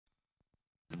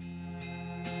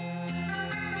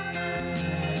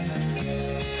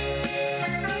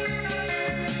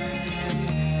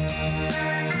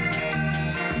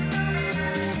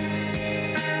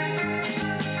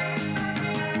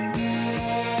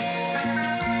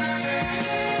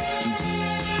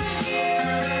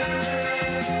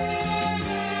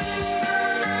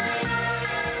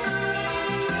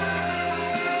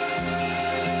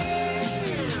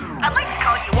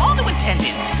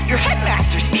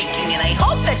master speaking, and I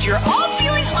hope that you're all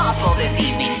feeling awful this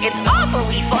evening. It's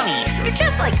awfully funny. You're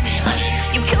just like me, honey.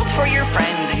 You've killed for your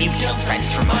friends, and you've killed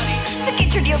friends for money. So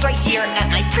get your deals right here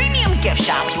at my premium gift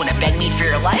shop. You wanna beg me for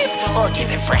your life? Well, I'll give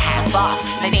it for half off.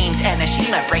 My name's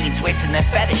Anashima, brains, wits, and the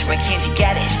fetish. Why can't you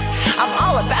get it? I'm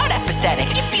all about apathetic.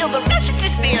 You feel the rush of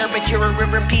despair, but you're a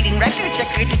repeating record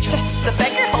checker. To just a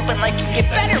beggar, hoping like you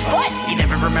get better. But you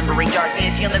never remembering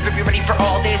darkness. You'll never be ready for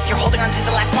all this. You're holding on to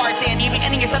the last parts, and you'll be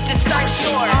ending yourself to start.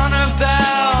 Sure. Honor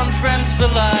bound, friends for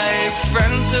life.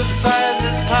 Friends who fires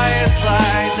this pious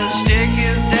light. The shtick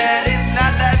is dead, it's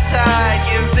not that tight.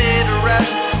 Give it a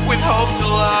rest with hopes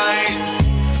alight.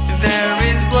 There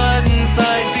is blood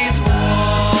inside these walls.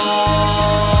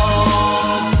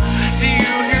 Do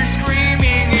you hear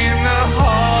screaming in the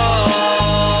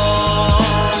halls?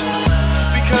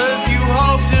 Because you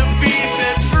hope to be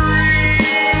set free,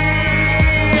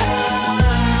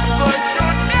 but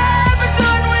you're never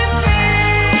done with me.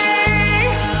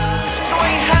 So I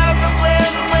have no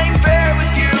plans of playing fair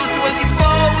with you. So as you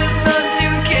fall with none to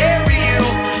carry you,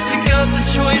 think of the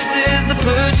choices that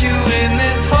put you in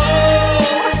this hole.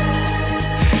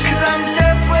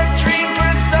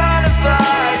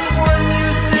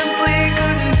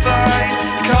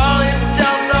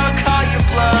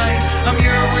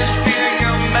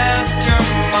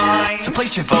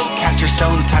 Place your vote, cast your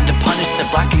stones, time to punish the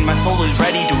black, and my soul is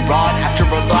ready to rot. After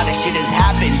a lot of shit has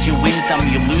happened, you win some,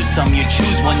 you lose some, you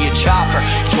choose one, you chopper.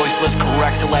 Choice was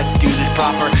correct, so let's do this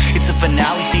proper. It's the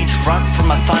finale stage front for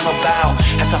my final bow.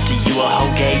 Hats off to you, a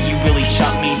hoge, you really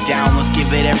shut me down. Let's give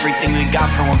it everything we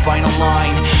got for one final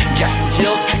line. Jackson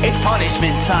chills, it's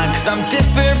punishment time, cause I'm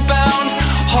despair bound,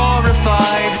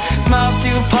 horrified. Smiles to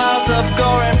piles of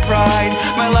gore and pride.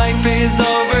 My life is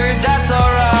over, that's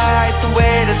alright. The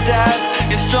way to death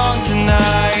is strong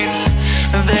tonight.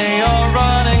 They are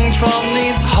running from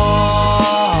these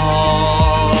halls.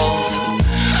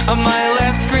 My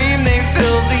left scream, they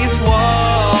fill these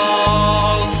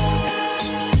walls.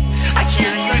 I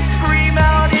hear you scream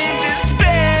out in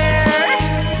despair,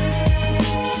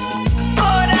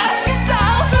 but ask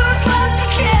yourself who's left to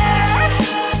care.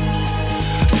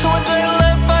 So as I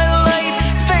let my light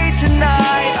fade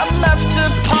tonight, I'm left to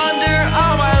ponder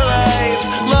all my life.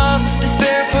 Love,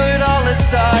 despair, put all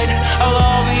aside. I'll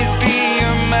always be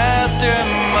your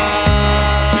mastermind.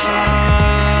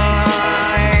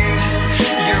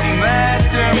 Your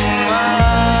mastermind.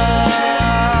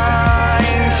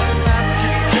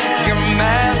 Your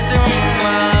mastermind.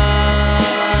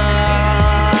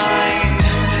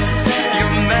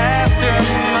 Your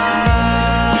mastermind.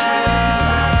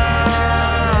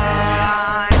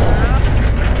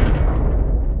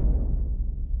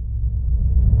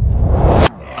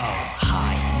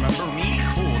 Hi, remember me?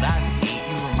 Cool, that's neat.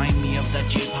 You remind me of that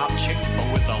J-pop chick, but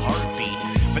with a heartbeat.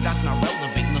 But that's not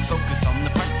relevant, let's focus on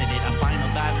the precedent. A final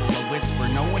battle of wits where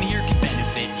no one here can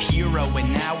benefit. Hero and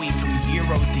Naui, from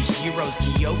zeros to heroes.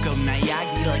 Hiyoko,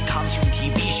 Nayagi, like cops from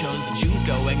TV shows.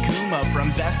 Junko and Kuma,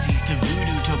 from besties to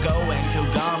voodoo. Togo and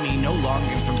Togami, no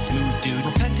longer from smooth dude.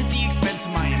 Repent at the expense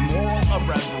of my immoral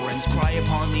irreverence. Cry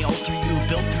upon the altar you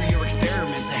built through your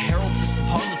experiments. A herald sits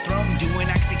upon the throne,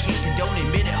 doing acts he can't condone.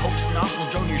 Admit it, hopes an awful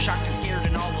drone. You're shocked and scared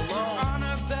and all alone.